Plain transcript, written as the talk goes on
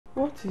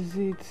What is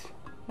it?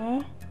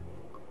 Eh?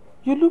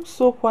 You look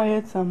so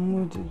quiet and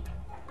moody.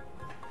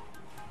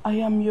 I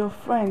am your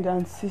friend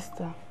and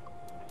sister.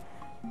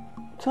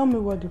 Tell me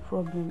what the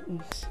problem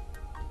is.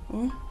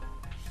 Hmm?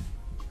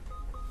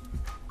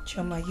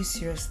 Chama, are you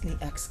seriously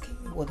asking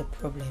me what the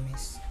problem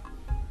is?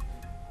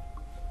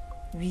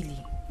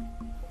 Really?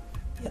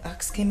 You're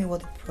asking me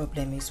what the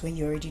problem is when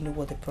you already know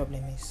what the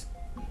problem is?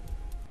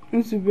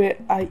 Nzube,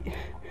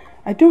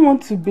 I don't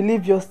want to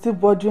believe you're still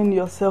bothering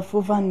yourself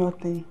over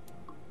nothing.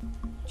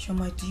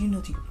 Chama, do you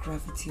know the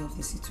gravity of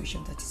the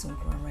situation that is on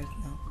ground right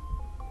now?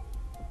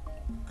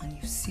 And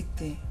you sit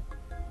there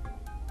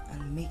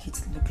and make it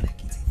look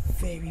like it's a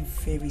very,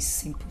 very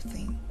simple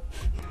thing.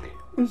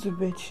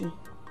 Nzubechi,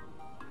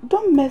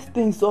 don't mess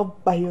things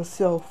up by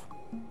yourself.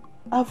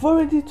 I've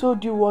already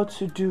told you what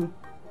to do.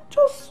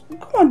 Just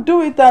go and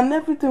do it and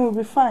everything will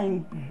be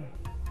fine.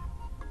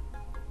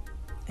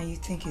 And you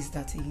think it's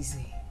that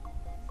easy?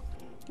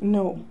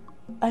 No,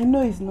 I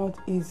know it's not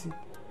easy.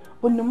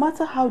 But no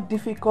matter how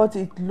difficult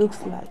it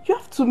looks like, you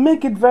have to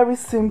make it very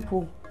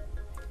simple.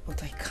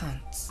 But I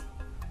can't.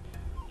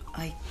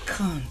 I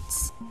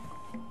can't.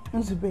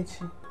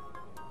 Nzubechi,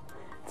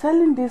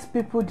 telling these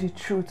people the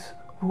truth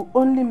will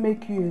only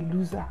make you a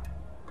loser.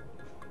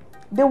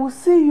 They will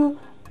see you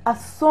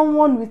as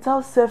someone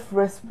without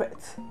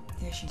self-respect,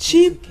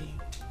 cheap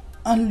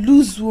and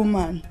loose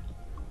woman.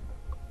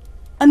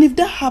 And if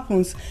that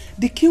happens,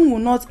 the king will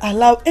not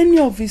allow any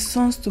of his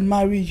sons to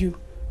marry you.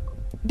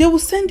 They will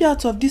send you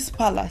out of this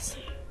palace.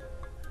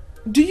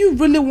 Do you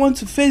really want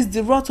to face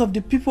the wrath of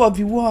the people of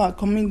the Iwoa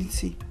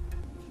community?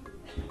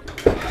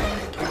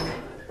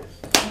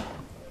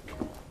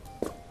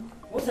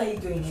 What are you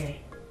doing here?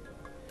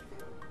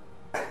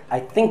 I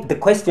think the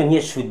question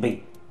here should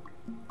be,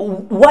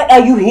 why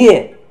are you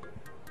here?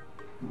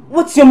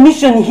 What's your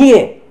mission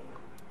here?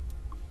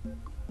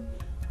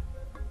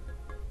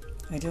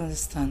 I don't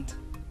understand.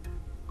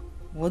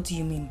 What do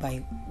you mean by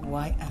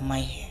why am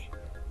I here?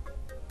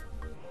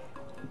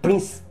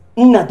 Prince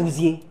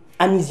Nnadozie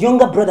and his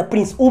younger brother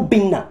Prince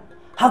Obinna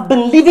have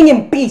been living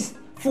in peace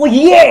for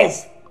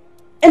years.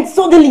 And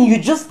suddenly you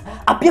just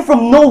appear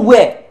from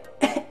nowhere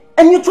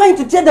and you're trying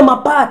to tear them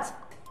apart.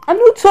 And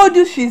who told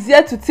you she's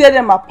here to tear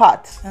them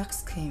apart?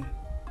 Ask him.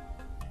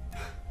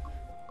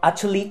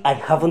 Actually, I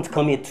haven't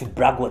come here to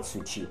brag words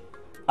with you.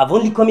 I've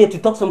only come here to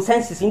talk some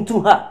senses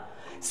into her.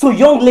 So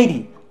young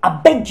lady, I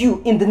beg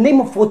you in the name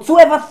of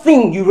whatsoever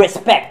thing you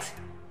respect,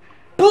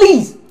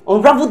 please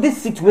unravel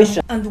this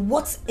situation. And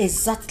what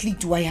exactly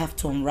do I have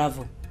to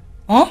unravel?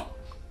 Huh?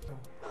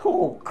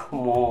 Oh,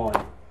 come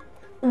on.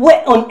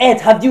 Where on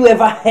earth have you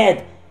ever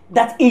heard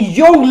that a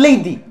young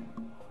lady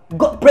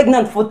got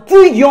pregnant for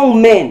 2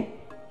 young men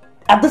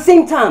at the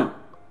same time?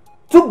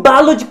 2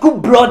 biological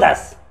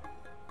brothers.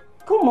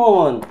 Come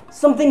on,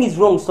 something is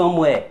wrong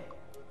somewhere.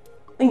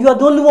 And you are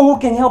the only one who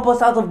can help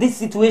us out of this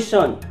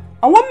situation.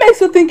 And what makes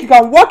you think you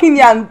can walk in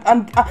here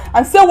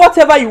and say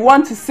whatever you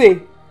want to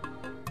say?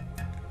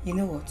 You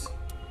know what?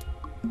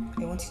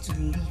 I want you to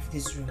leave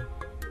this room.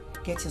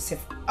 Get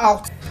yourself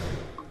out.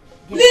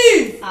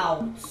 Leave!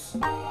 Out.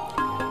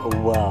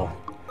 Wow,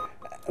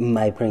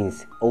 my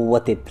prince,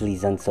 what a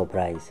pleasant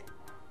surprise.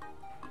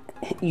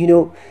 You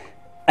know,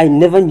 I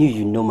never knew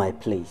you know my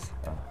place.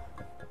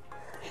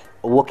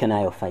 What can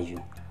I offer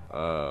you?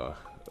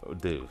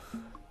 Dave,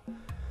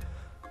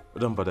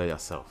 don't bother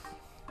yourself.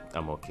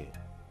 I'm okay.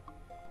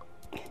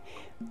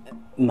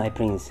 My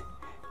prince,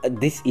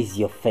 this is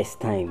your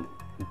first time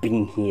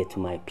being here to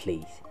my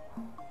place.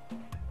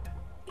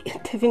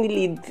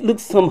 Definitely it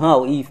looks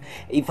somehow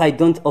if I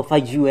don't offer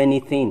you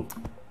anything.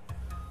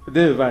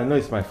 Dave, I know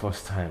it's my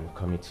first time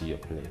coming to your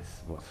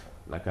place, but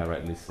like I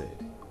rightly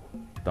said,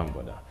 don't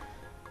bother.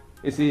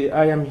 You see,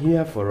 I am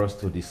here for us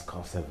to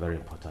discuss a very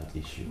important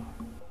issue.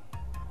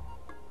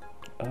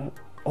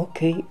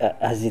 Okay,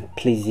 as it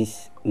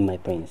pleases, my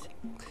prince.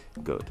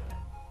 Good.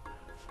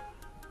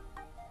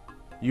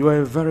 You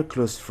are a very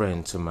close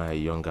friend to my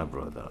younger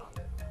brother,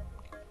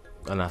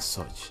 and as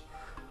such,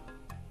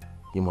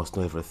 you must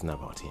know everything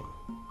about him,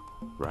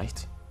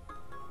 right?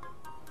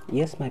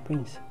 Yes, my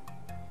prince.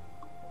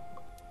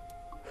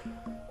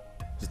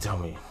 So tell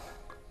me,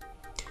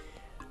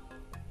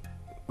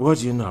 what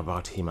do you know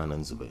about him and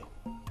Nzube?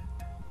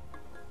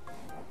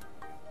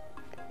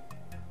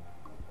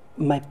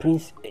 My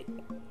prince,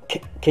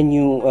 can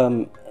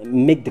you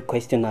make the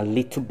question a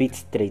little bit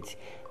straight?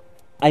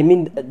 I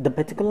mean, the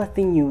particular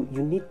thing you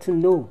need to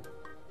know.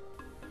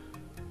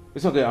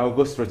 It's okay, I'll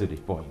go straight to the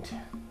point.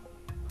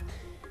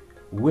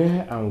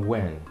 Where and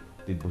when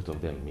did both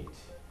of them meet?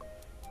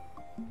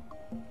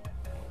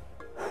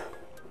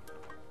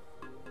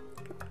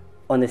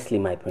 Honestly,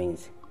 my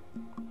prince,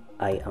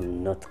 I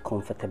am not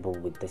comfortable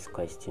with this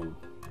question.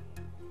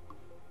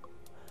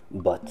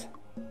 But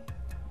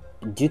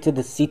due to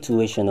the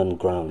situation on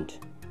ground,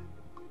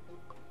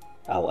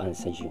 I'll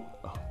answer you.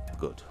 Oh,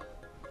 good.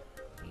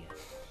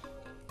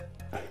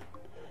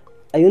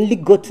 I only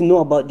got to know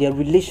about their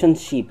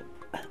relationship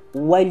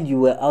while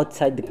you were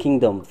outside the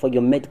kingdom for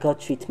your medical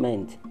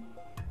treatment.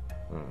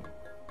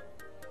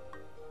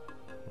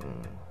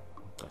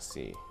 I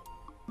see.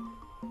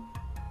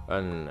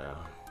 And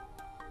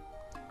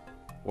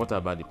what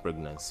about the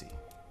pregnancy?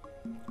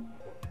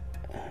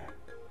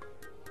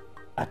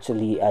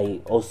 Actually, I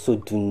also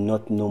do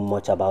not know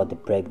much about the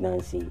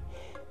pregnancy.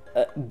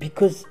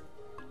 Because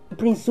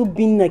Prince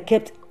Obinna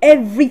kept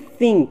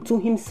everything to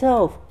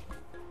himself.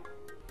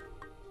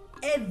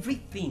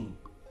 Everything.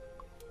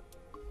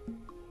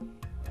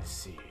 I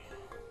see.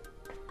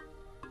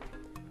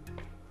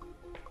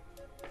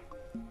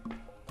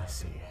 I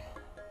see.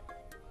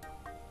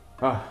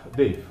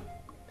 Dave,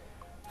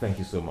 thank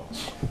you so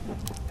much.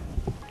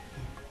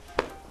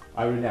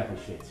 I really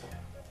appreciate it.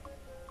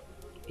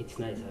 It's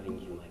nice having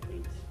you, my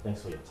prince.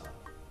 Thanks for your time.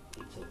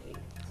 It's okay.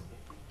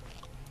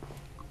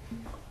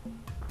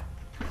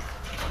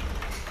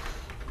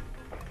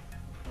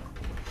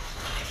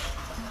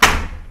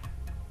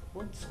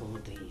 What's all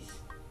this?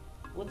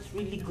 What's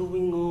really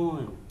going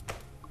on?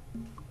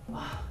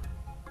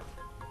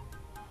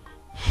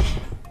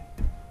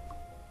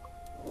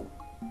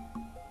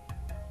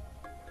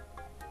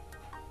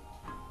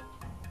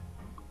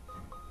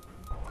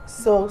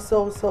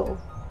 So,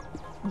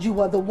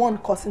 you are the one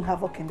causing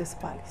havoc in this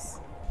palace.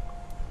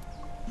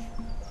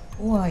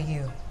 Who are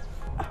you?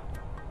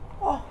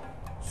 Oh,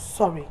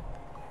 sorry.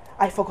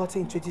 I forgot to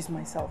introduce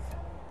myself.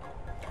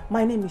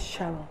 My name is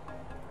Sharon.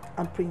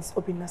 I'm Prince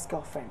Obinna's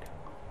girlfriend.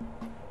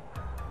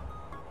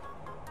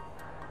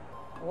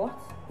 What?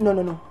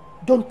 No.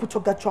 Don't put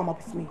up that drama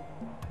with me.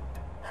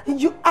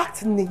 You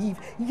act naive,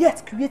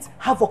 yet create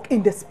havoc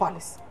in this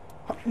palace.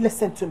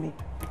 Listen to me.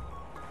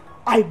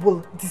 I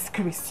will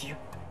disgrace you.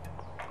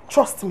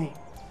 Trust me.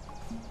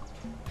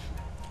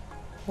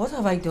 What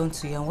have I done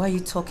to you and why are you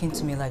talking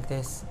to me like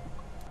this?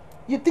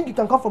 You think you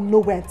can come from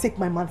nowhere and take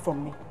my man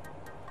from me?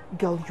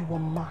 Girl, you are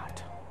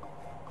mad.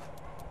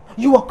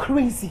 You are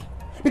crazy.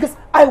 Because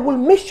I will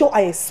make sure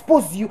I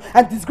expose you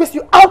and disgrace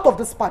you out of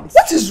this palace.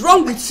 What is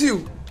wrong with you?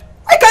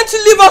 Why can't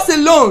you leave us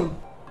alone?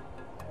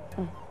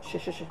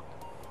 Shh.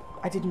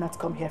 I did not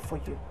come here for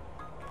you.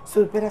 So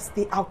you better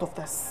stay out of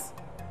this.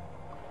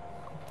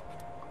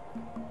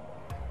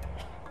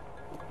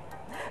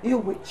 You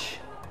witch.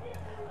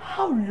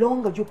 How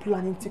long are you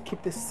planning to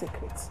keep this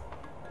secret?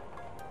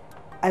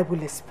 I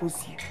will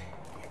expose you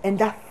and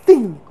that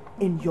thing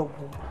in your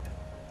womb.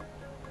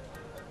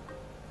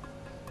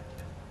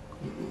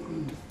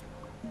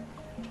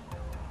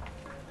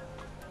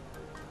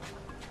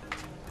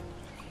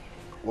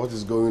 What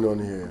is going on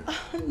here?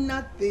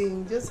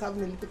 Nothing, just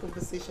having a little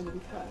conversation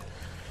with her.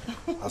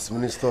 As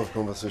Minister of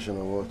Conversation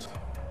or what?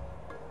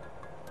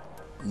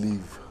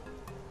 Leave.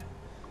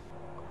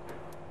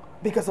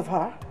 Because of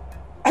her?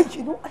 And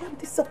you know, I am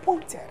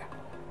disappointed.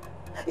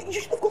 You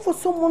should have gone for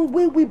someone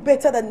way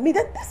better than me.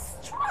 That's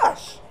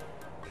trash.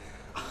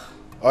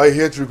 I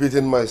hate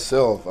repeating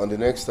myself, and the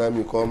next time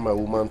you call my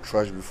woman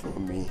trash before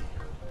me,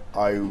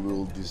 I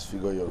will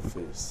disfigure your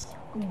face.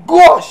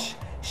 Gosh!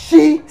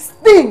 She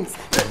stinks!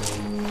 How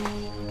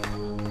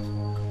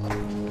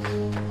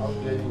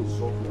dare you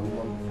insult my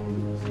woman before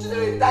me? She's an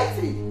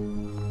indictee!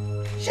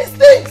 She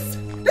stinks!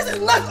 This is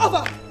not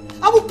over!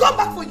 I will come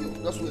back for you!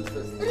 Just wait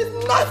first. It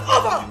is not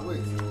over! Wait.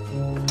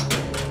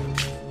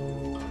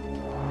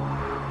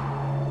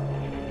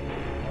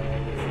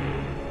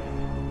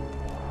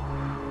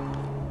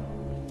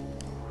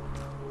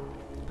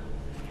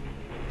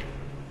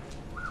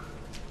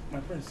 My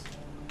prince.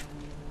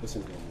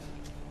 Listen to me.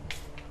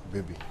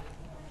 Baby.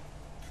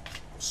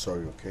 I'm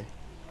sorry, okay?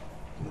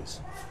 Please.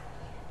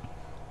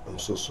 I'm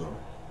so sorry.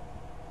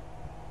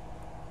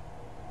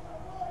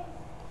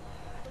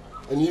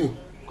 And you,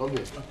 come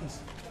here.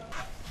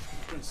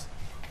 Prince.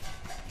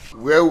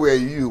 Where were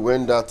you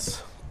when that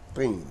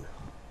thing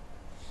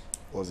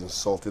was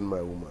insulting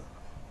my woman?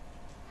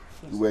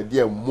 You were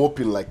there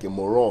moping like a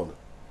moron,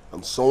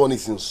 and someone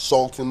is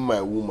insulting my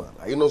woman.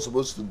 Are you not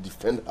supposed to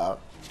defend her?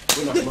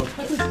 You're not supposed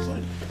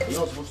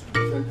to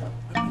defend her.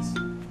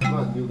 Go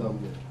and kneel down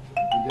there.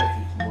 You get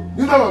it tomorrow.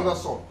 Kneel down on that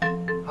song.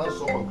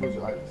 Hands up and close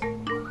your eyes.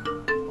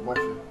 I'm not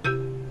fair.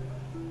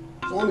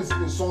 Someone is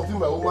insulting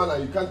my woman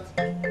and you can't.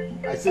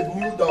 I said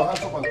kneel down,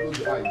 hands up and close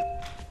your eyes.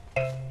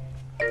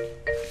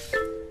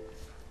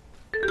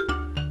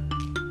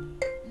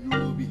 You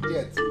will be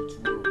dead till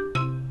tomorrow.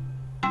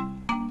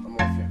 I'm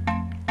not fair.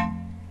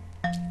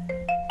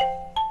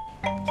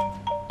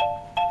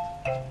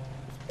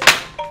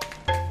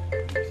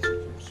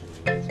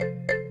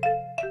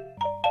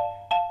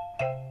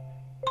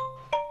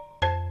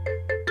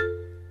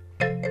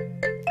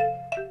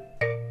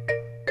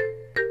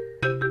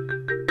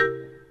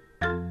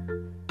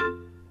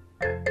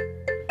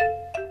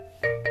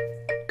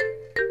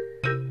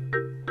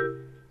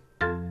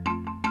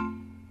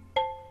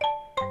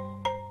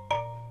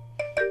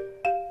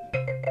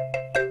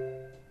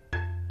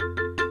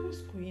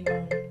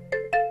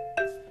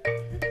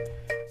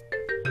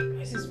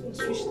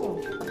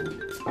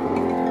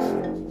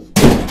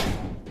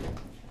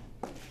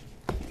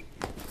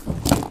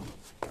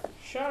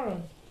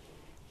 Sharon.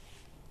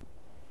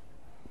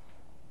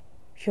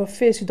 Your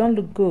face, you don't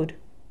look good.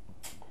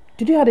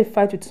 Did you have a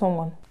fight with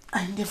someone?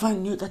 I never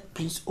knew that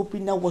Prince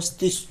Obinna was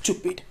this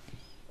stupid.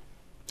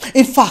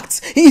 In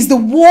fact, he is the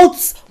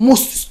world's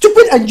most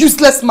stupid and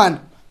useless man.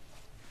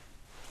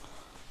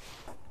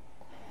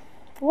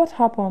 What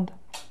happened?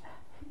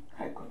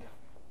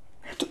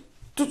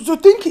 To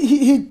think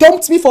he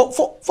dumped me for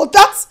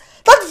that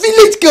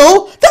village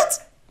girl?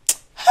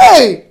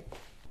 Hey!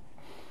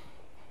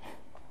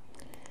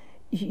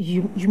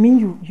 You mean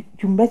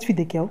you met with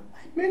the girl?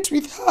 I met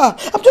with her.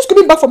 I'm just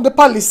coming back from the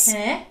palace.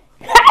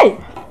 Hey!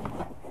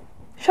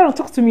 Sharon,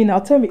 talk to me now.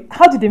 Tell me,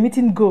 how did the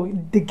meeting go?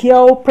 The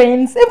girl,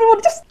 prince,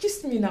 everyone,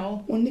 just me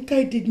now.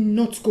 Monica, did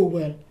not go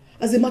well.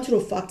 As a matter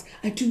of fact,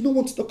 I do not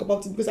want to talk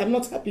about it because I'm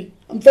not happy.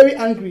 I'm very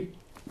angry.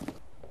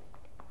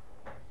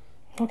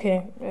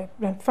 Okay,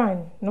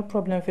 fine. No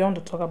problem if you want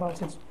to talk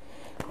about it.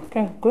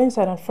 Okay, go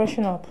inside and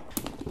freshen up.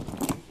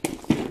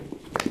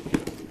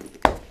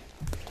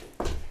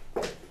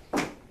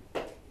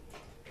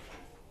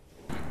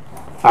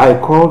 I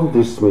called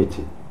this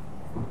meeting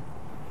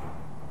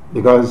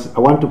because I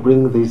want to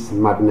bring this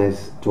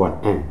madness to an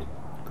end,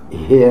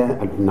 here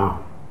and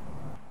now.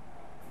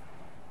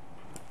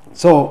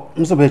 So,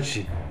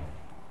 Edochie,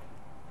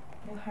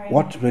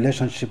 what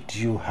relationship do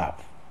you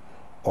have,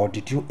 or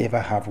did you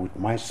ever have with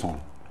my son,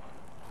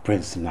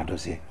 Prince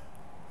Nnadozie?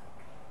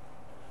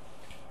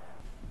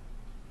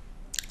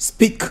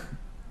 Speak,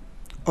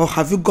 or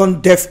have you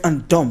gone deaf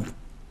and dumb?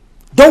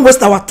 Don't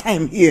waste our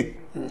time here.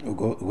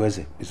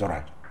 Ugweze, it's all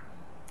right.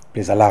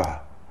 Please allow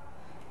her.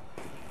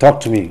 Talk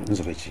to me,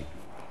 Edochie.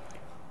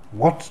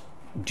 What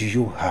do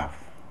you have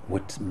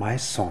with my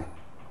son,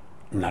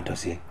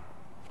 Nnadozie?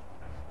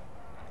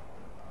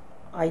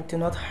 I do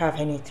not have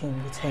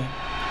anything with him.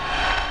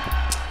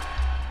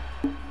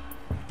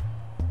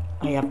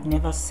 I have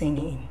never seen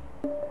him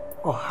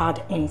or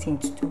had anything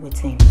to do with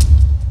him.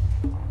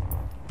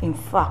 In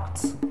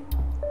fact,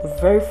 the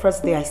very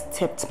first day I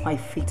stepped my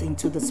feet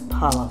into this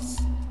palace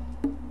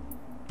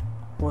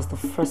was the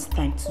first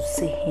time to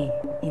see him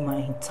in my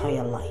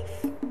entire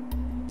life.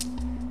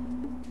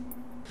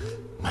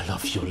 My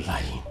love, you're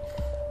lying.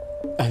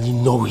 And you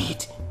know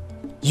it.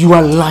 You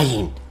are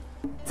lying.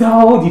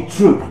 Tell the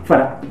truth.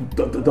 Father,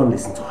 don't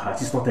listen to her.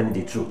 She's not telling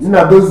the truth.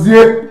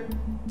 Nnadozie!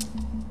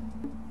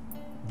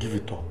 Give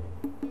it up.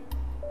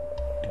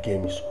 The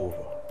game is over.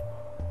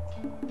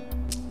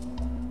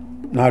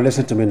 Now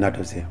listen to me,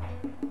 Nnadozie.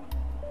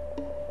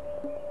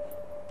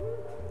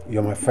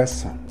 You're my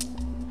first son,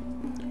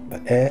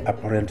 the heir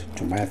apparent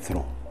to my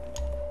throne.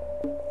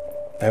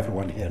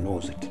 Everyone here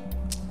knows it.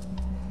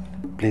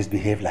 Please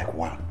behave like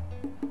one.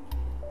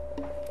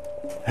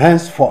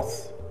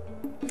 Henceforth,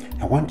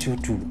 I want you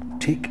to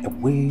take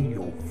away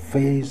your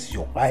face,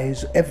 your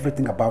eyes,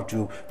 everything about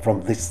you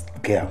from this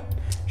girl.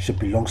 She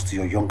belongs to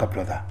your younger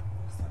brother,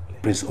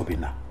 Prince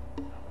Obinna.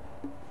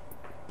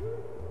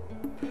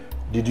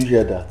 Did you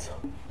hear that?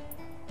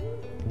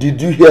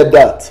 Did you hear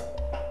that?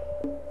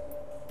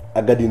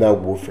 Agadina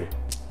Wofe.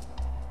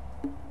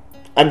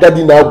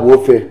 Agadina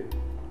Wofe.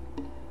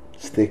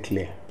 Stay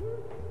clear.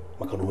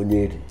 Makano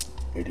onyeri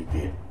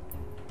erigwe.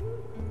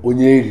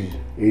 Onyeri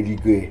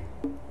erigwe.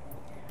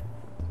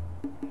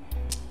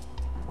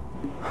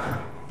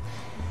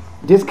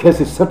 This case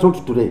is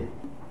settled today.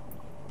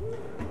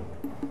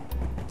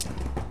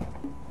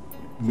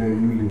 May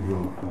you live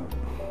long, Father.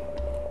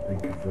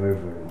 Thank you very,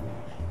 very much.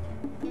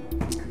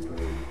 Thank you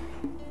very much.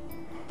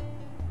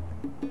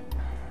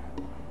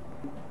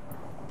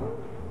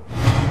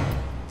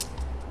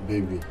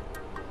 Baby,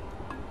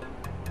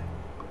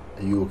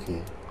 are you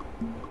okay?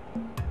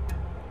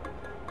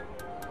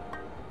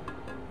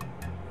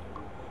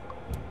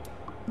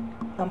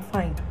 I'm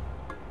fine.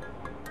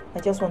 I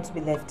just want to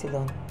be left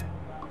alone.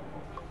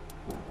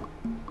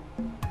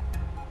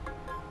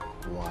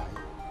 Why?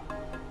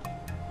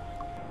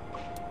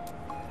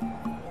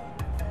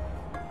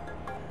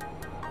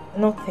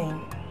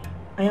 Nothing.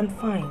 I am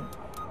fine.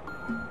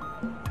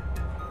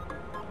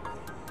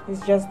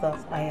 It's just that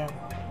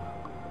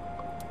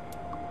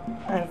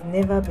I've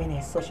never been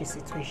in such a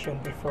situation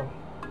before.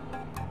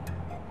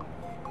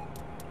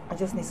 I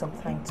just need some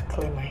time to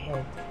clear my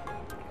head.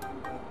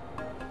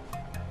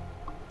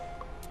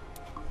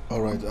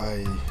 Alright,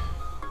 I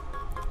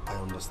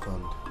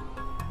understand.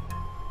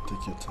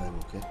 Take your time,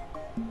 okay?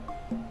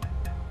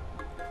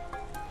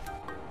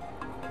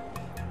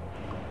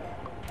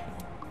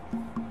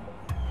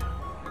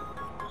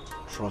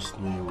 Trust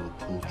me, you will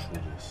pull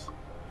through this.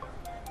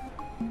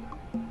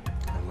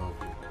 I love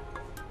you.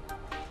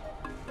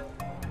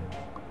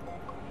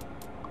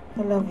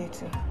 I love you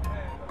too.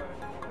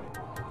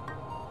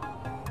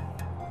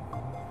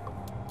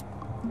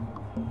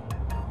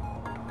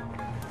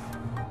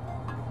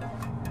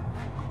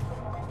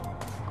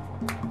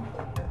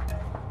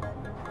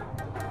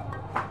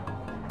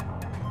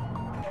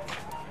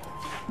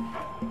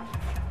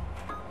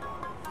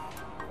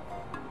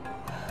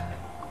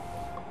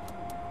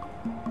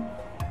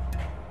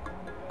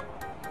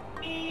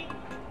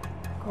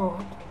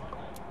 God,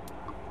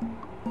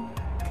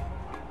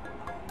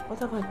 what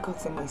have I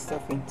gotten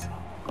myself into?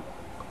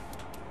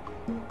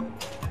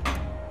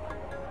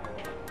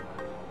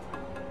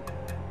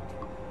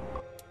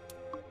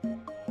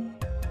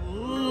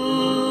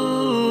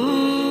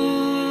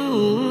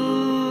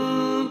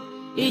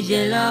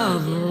 ije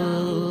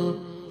love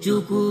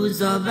chukwu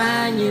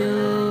zobanyo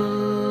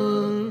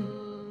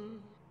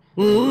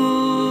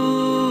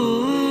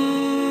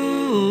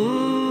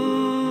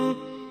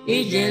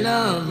ije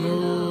love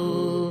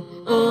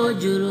o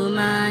juru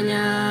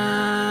manya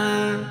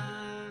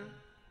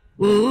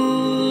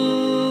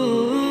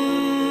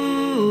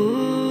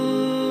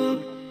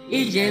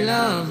ije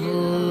love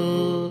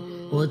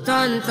o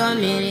tonto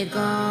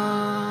America.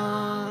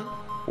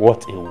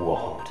 What a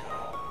world.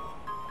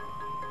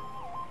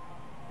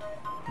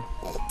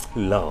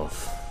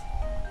 Love.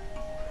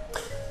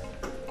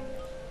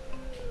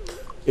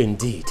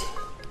 Indeed,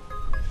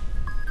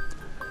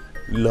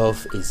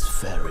 love is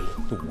very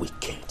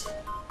wicked.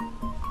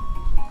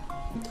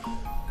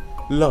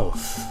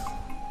 Love,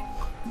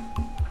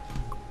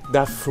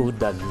 that food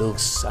that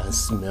looks and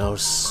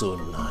smells so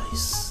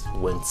nice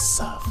when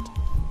served,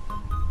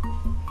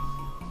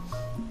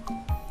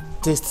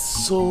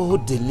 tastes so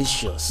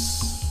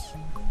delicious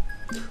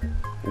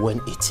when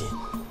eaten.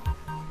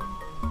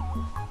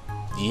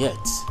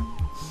 Yet,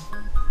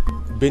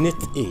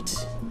 beneath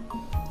it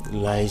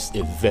lies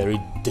a very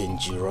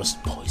dangerous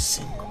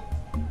poison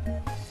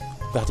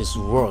that is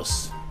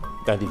worse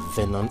than the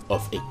venom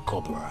of a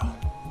cobra.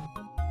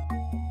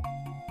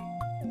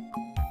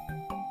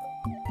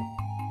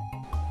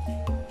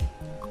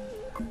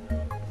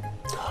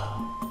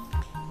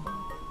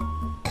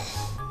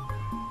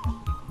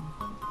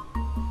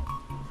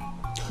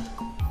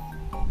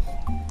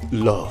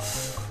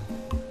 Love.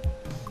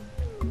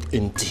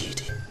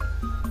 Indeed,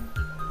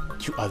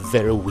 you are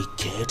very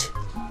wicked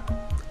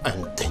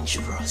and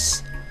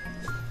dangerous.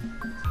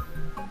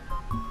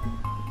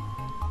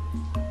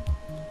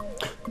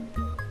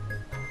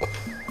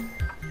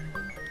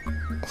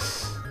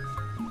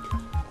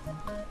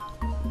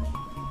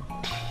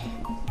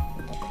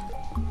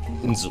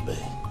 Nzube,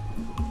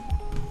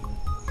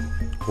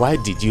 why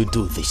did you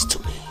do this to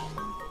me?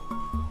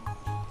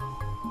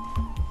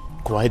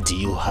 Why do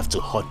you have to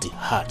hurt the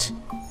heart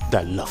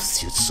that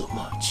loves you so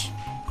much?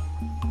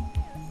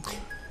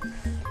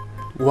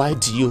 Why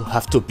do you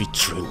have to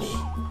betray me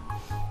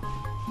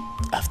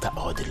after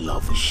all the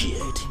love we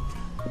shared?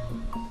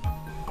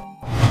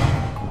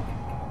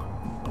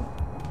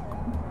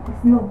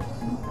 No,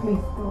 please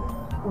stop.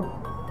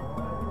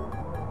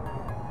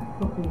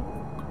 Stop it.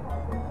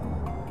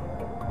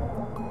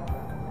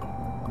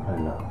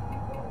 Hello.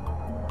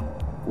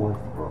 What's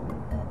the problem?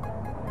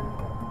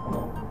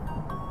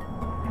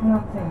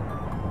 Nothing.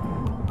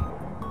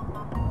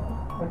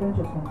 I don't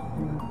just want to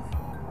do it.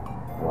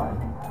 Why?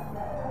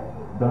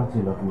 Don't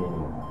you love me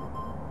anymore?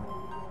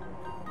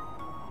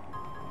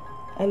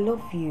 I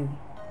love you.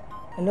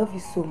 I love you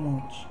so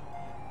much.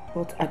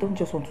 But I don't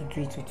just want to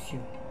do it with you.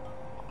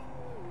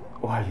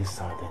 Why are you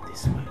sounding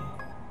this way?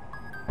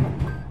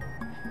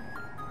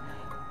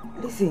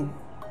 Listen,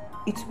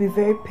 it will be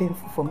very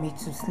painful for me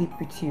to sleep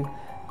with you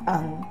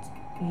and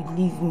you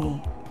leave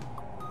me.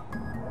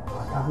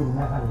 But I will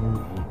never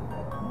leave you.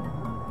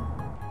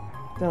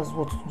 That's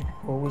what people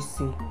always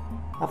say.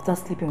 After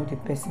sleeping with a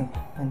person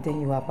and then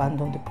you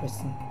abandon the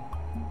person.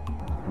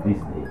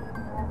 This day,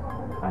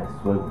 I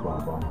swear with my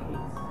born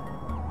kids,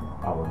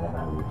 I will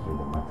never leave you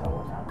no matter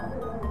what happens.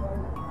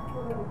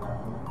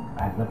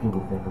 I love you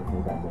with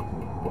everything that makes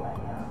me who I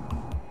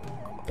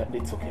am.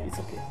 It's okay, it's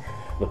okay.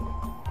 Look,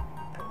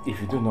 if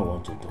you do not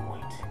want to do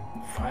it,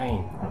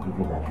 fine. I give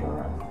you that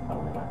assurance. I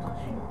will never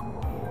touch you.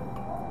 Okay?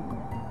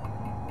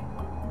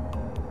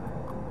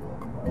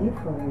 Are you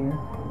for real?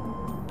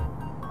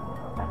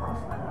 I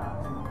cross my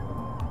heart.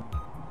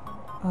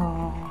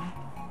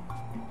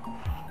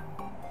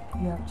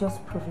 You have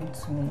just proven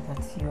to me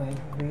that you are a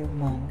real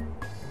man.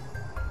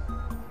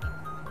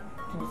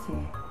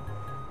 Josie,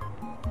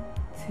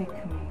 take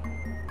me.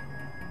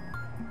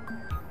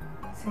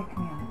 Take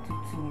me and do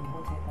to me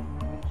whatever you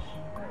wish.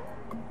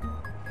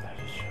 Are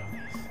you sure of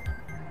this?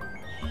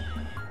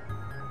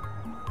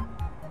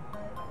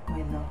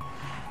 My love.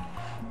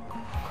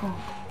 Come.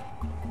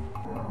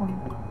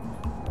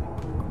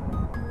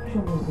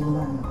 Show me the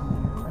man in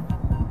you.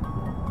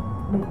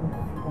 Make me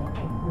feel like I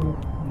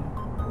love you.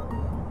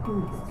 Do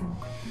it to me.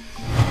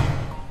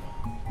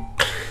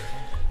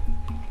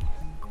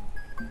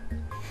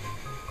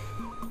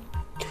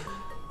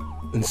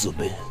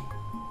 Nzube.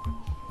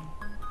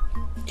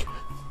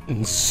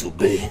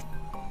 Nzube.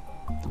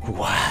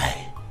 Why?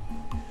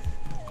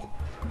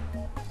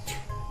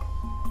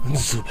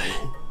 Nzube.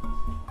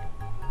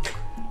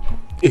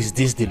 Is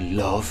this the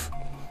love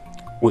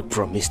we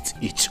promised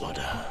each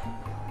other?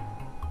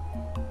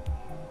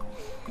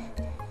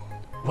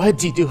 Why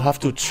did you have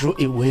to throw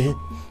away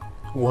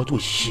what we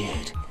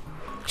shared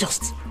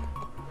just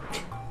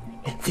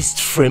in this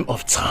frame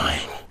of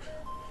time?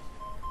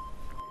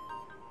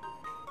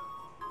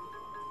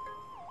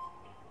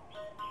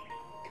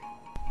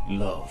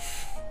 Love.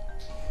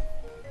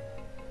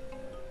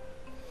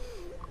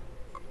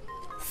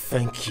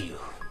 Thank you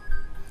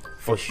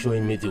for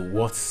showing me the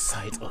worst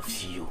side of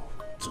you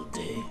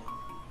today.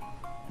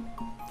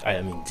 I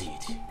am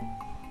indeed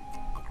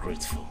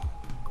grateful.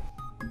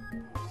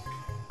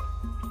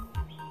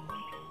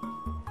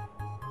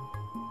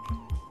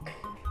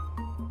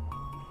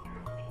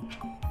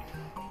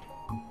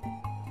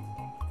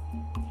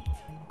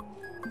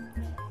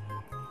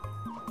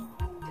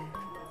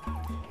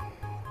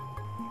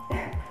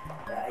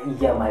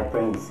 Yeah, my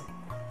prince.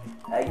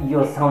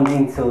 You're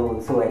sounding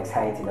so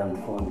excited on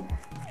the phone.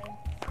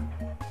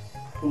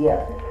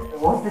 Yeah,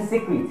 what's the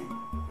secret?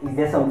 Is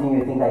there something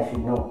you think I should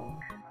know?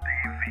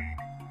 David,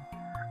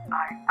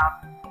 I am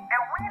a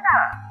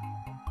winner.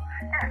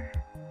 Yes,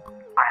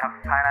 I have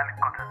finally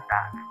gotten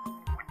that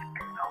which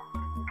belongs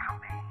to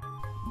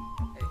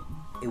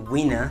me. A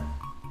winner?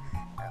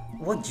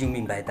 What do you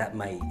mean by that,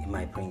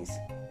 my prince?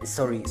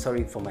 Sorry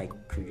for my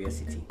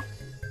curiosity.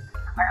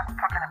 I am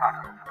talking about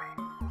Nzubi.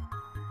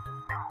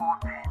 The whole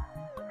thing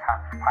has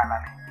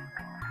finally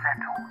been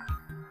settled.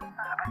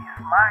 Nzubi is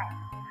mine.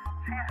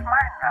 She is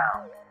mine now.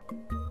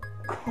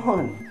 Come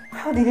on,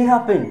 how did it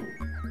happen?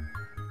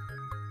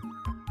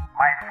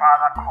 My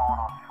father called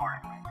us for a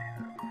meeting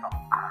some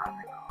hours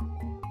ago.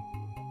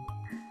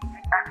 He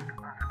asked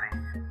Nzubi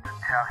to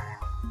tell him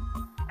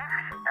if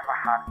she ever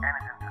had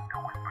anything to do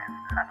with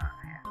Prince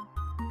Nadozie.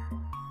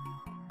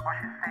 But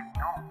she said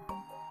no,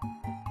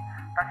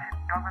 that she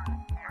doesn't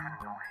even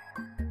know him.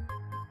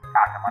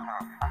 As a matter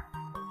of fact,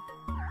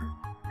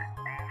 the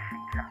day she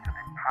came to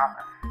the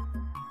palace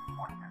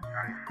was the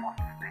very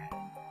first day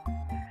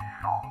she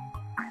saw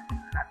Prince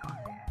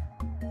Nadozie.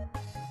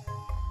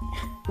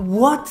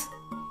 What?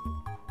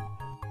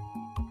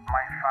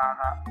 My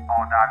father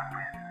ordered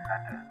Prince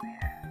Nadozie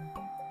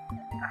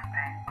to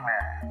stay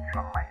clear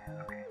from my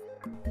Nzubi.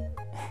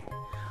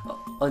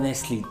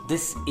 Honestly,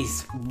 this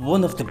is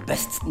one of the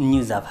best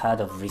news I've heard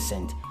of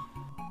recent.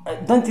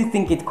 Don't you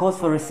think it calls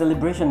for a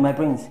celebration, my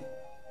prince?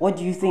 What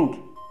do you think?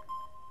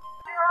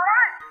 You're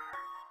right.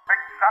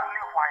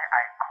 Exactly why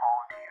I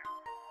called you.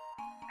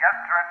 Get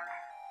dressed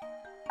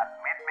and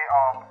meet me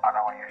up at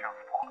our usual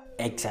spot.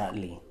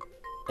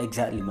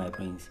 Exactly, my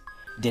prince.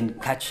 Then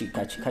catch you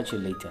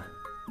later.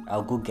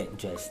 I'll go get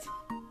dressed.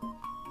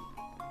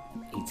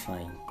 It's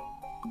fine.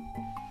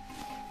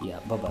 Yeah,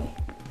 bye-bye.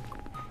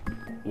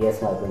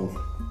 Yes, my prince.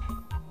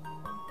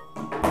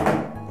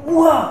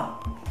 Wow!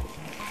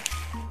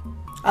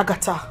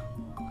 Agatha,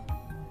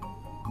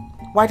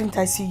 why didn't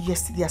I see you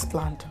yesterday as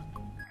planned?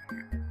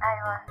 I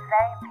was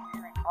very busy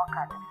with work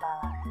at the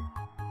palace.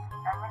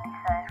 I'm really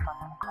sorry for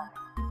not coming.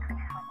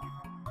 Please forgive me.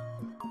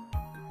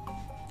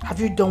 Have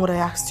you done what I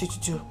asked you to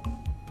do?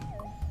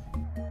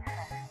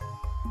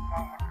 There's a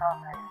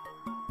problem.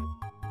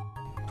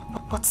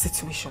 What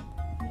situation?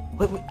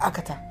 Wait,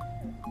 Agatha.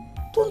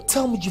 Don't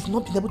tell me you've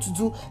not been able to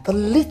do the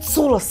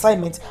little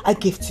assignment I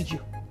gave to you.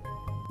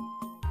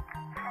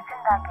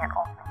 Setting that girl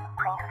up with the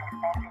prince's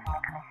expensive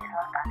necklace is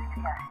not as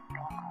easy as it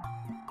thinks.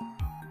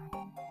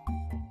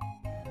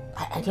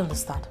 I don't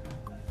understand.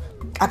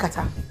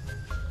 Agatha,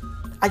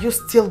 are you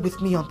still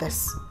with me on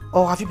this?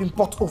 Or have you been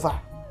bought over? I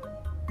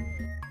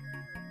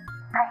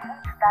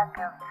hate that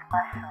girl with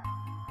passion.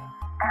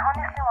 I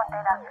honestly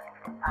wanted her to leave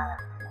the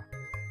palace.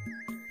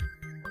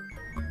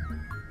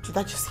 Did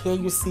I just hear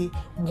you say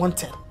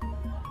wanted?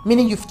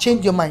 Meaning you've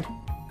changed your mind? I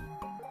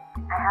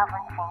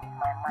haven't changed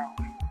my mind.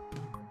 The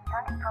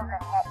only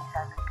problem here is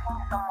that the king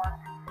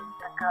summoned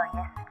the girl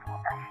yesterday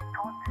and she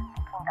told the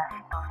king that she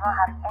does not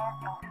have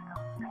anything to do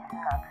with Prince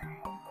Nadozie.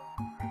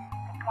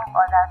 The king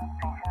ordered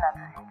Prince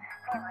Nadozie to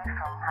stay away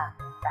from her,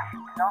 that she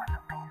belongs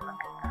to Prince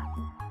Obinna.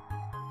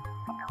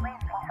 With the way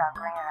things are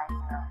going right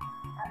now,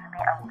 Nzubi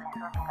and Prince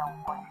Obinna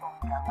will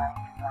continue with their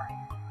marriage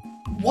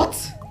plans. What?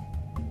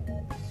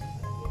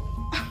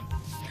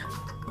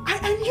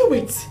 I knew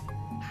it!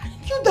 I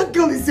knew that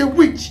girl is a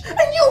witch!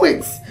 I knew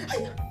it!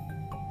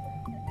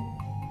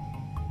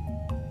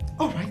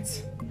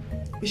 Alright,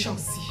 we shall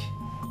see.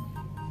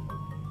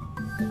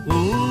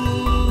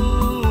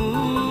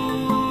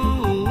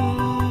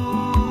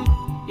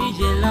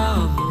 Ije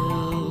love,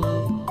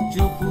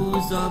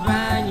 Chukwu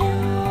Sobanyo.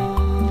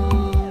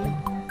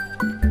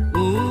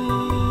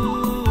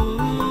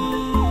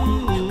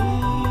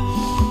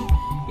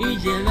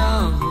 Ije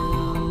love,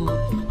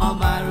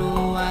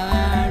 Obaru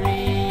Wari.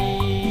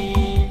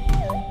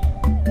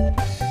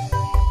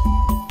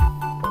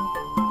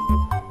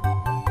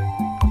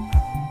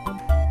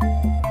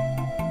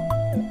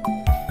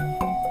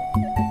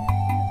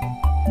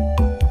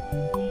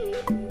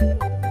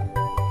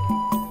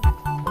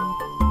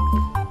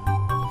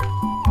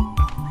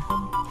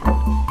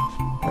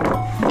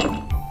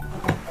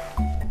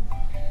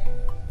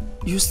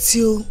 You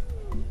still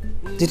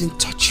didn't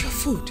touch your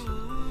food.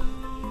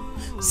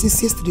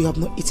 Since yesterday you have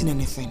not eaten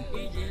anything.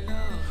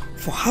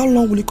 For how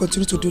long will you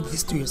continue to do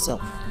this to yourself?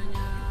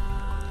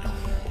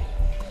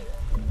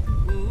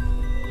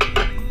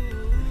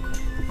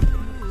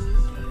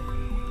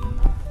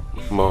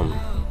 Mom,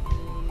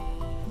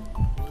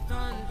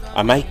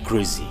 am I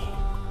crazy?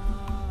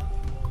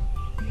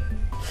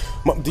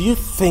 Mom, do you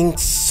think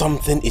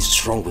something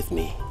is wrong with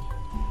me?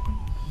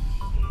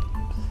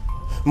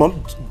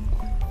 Mom,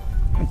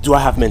 do I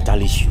have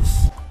mental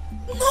issues?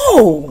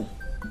 No!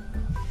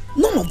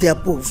 None of the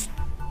above.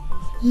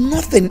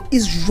 Nothing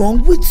is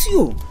wrong with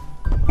you.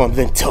 Mom,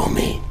 then tell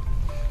me,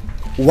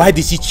 why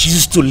did she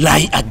choose to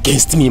lie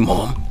against me,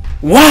 Mom?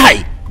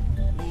 Why?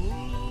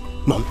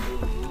 Mom,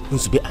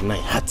 Nzubi and I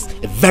had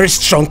a very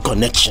strong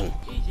connection.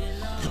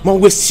 Mom,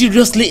 we're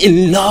seriously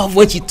in love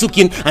when she took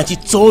in and she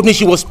told me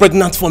she was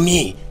pregnant for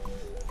me.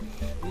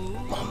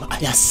 Mom, I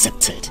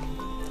accepted.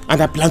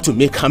 And I planned to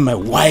make her my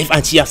wife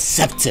and she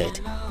accepted.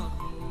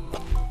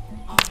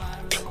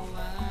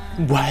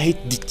 Why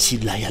did she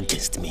lie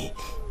against me?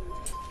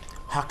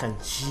 How can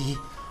she,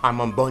 an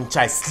unborn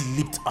child,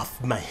 slipped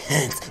off my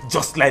hands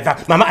just like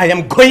that? Mama, I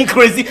am going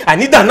crazy. I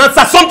need an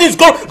answer. Something's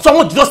going.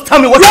 Someone just tell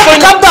me what's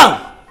going on. Calm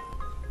down.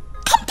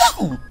 Calm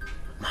down.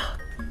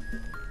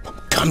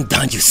 Mom, calm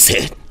down, you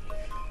said.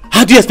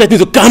 How do you expect me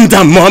to calm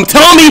down, Mom?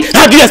 Tell me,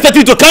 how do you expect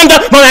me to calm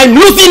down? Mom, I'm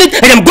losing it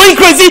and I'm going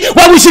crazy.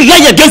 Why would she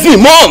lie against me,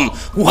 Mom?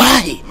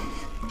 Why?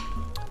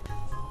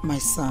 My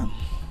son,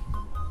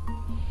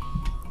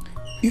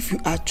 if you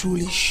are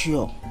truly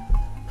sure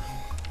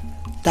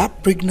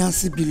that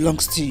pregnancy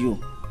belongs to you,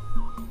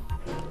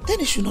 then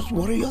you should not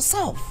worry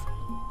yourself.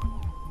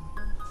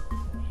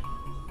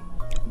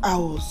 I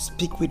will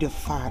speak with your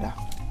father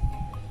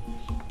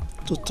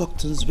to talk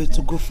to Nzube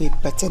to go for a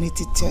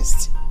paternity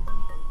test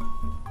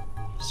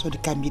so they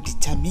can be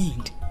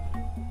determined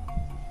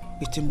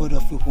between both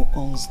of you who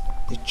owns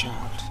the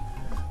child.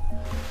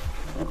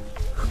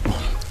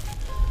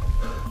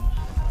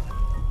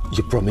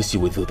 You promise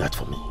you will do that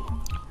for me?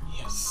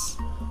 Yes.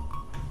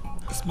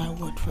 It's my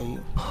word for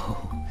you.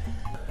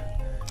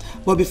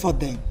 But before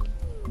then,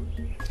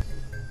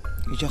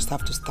 you just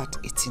have to start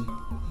eating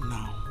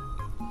now.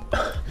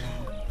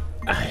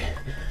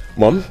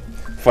 Mom,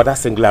 for that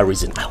singular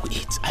reason, I will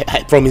eat.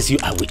 I promise you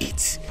I will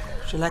eat.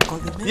 Shall I call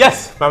the maid?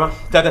 Yes, Mama.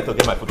 Tell them to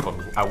get my food for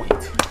me. I will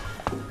eat.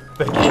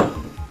 Thank you.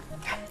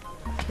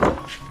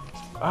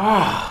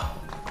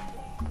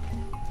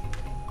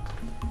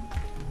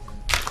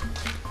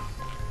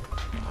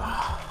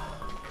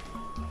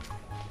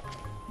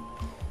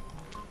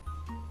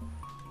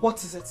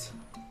 What is it?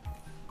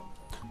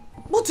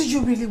 What do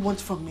you really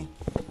want from me?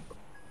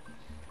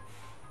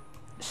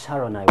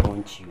 Sharon, I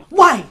want you.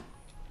 Why?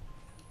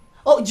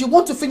 Oh, you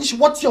want to finish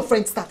what your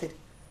friend started?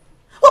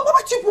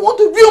 Why do you want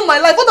to ruin my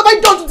life? What have I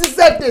done to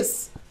deserve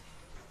this?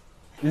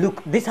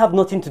 Look, this have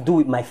nothing to do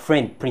with my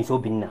friend, Prince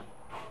Obinna.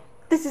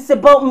 This is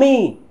about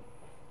me.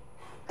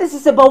 This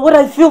is about what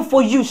I feel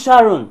for you,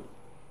 Sharon.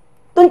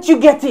 Don't you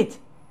get it?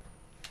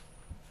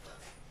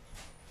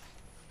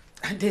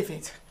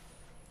 David,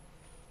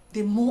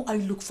 the more I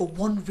look for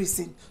one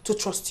reason to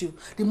trust you,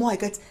 the more I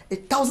get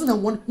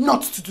 1,001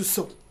 not to do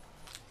so.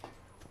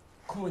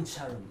 Come on,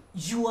 Sharon.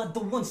 You are the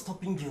one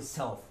stopping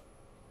yourself.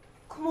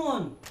 Come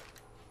on.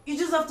 You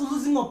just have to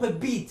loosen up a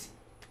bit.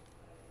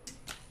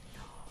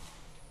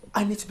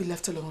 I need to be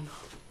left alone.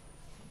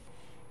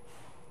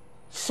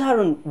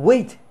 Sharon,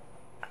 wait.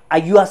 Are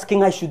you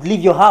asking I should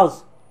leave your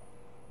house?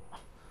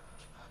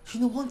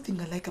 You know, one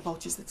thing I like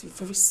about you is that you're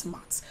very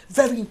smart,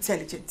 very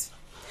intelligent.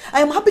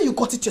 I am happy you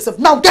got it yourself.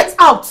 Now get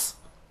out!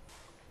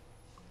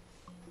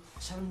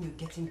 Sharon, you're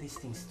getting these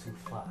things too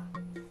far.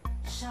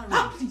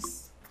 Sharon.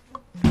 Please.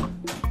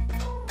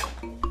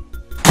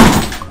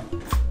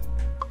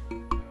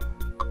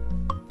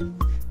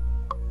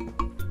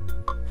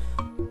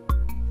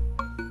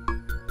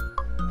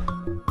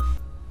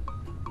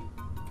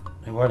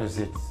 And what is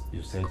it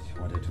you said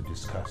you wanted to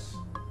discuss?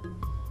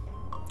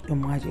 Your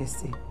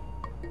Majesty,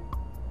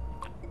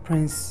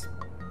 Prince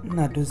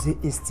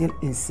Nadozie is still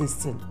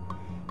insisting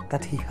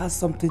that he has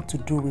something to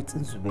do with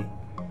Nzube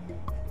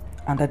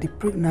and that the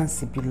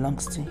pregnancy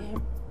belongs to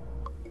him.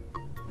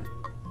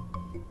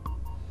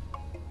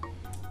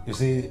 You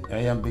see, I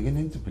am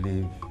beginning to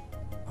believe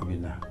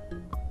Obinna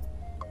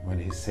when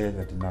he said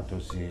that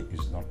Nadozie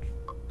is not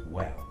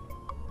well.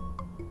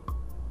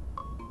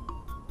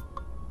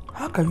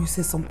 How can you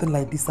say something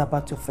like this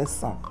about your first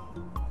son?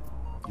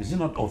 Is it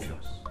not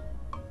obvious?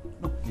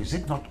 No, is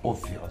it not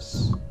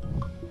obvious?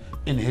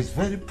 In his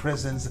very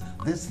presence,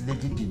 this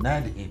lady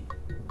denied him,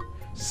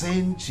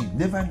 saying she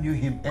never knew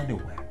him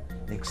anywhere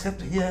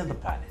except here in the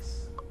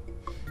palace.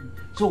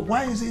 So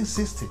why is he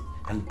insisting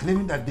and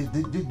claiming that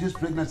this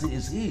pregnancy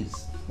is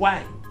his?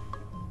 Why?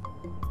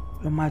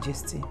 Your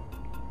Majesty,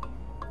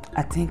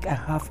 I think I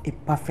have a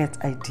perfect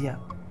idea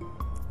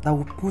that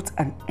will put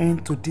an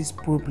end to this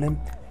problem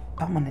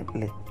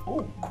permanently.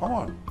 Oh,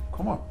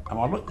 come on, I'm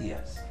all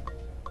ears.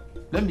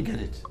 Let me get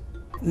it.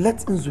 Let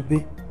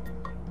Nzube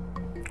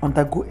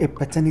undergo a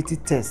paternity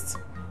test.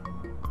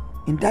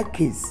 In that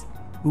case,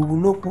 we will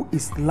know who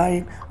is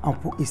lying and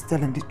who is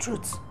telling the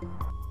truth.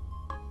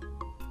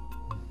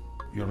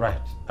 You're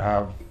right.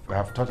 I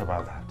have thought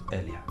about that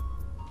earlier.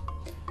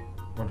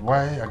 But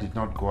why I did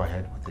not go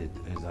ahead with it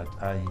is that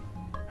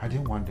I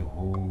didn't want the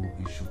whole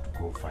issue to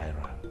go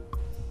viral.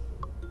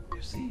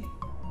 You see?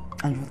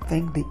 And you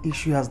think the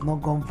issue has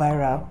not gone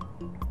viral?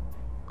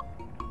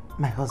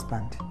 My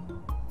husband,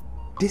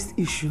 this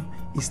issue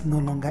is no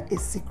longer a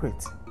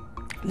secret.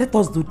 Let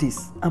us do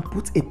this and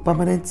put a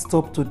permanent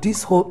stop to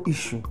this whole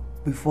issue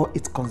before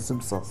it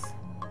consumes us.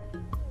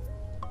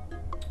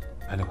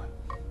 Anyway,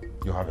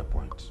 you have a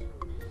point.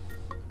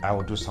 I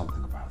will do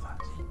something about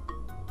that.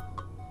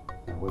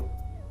 I will.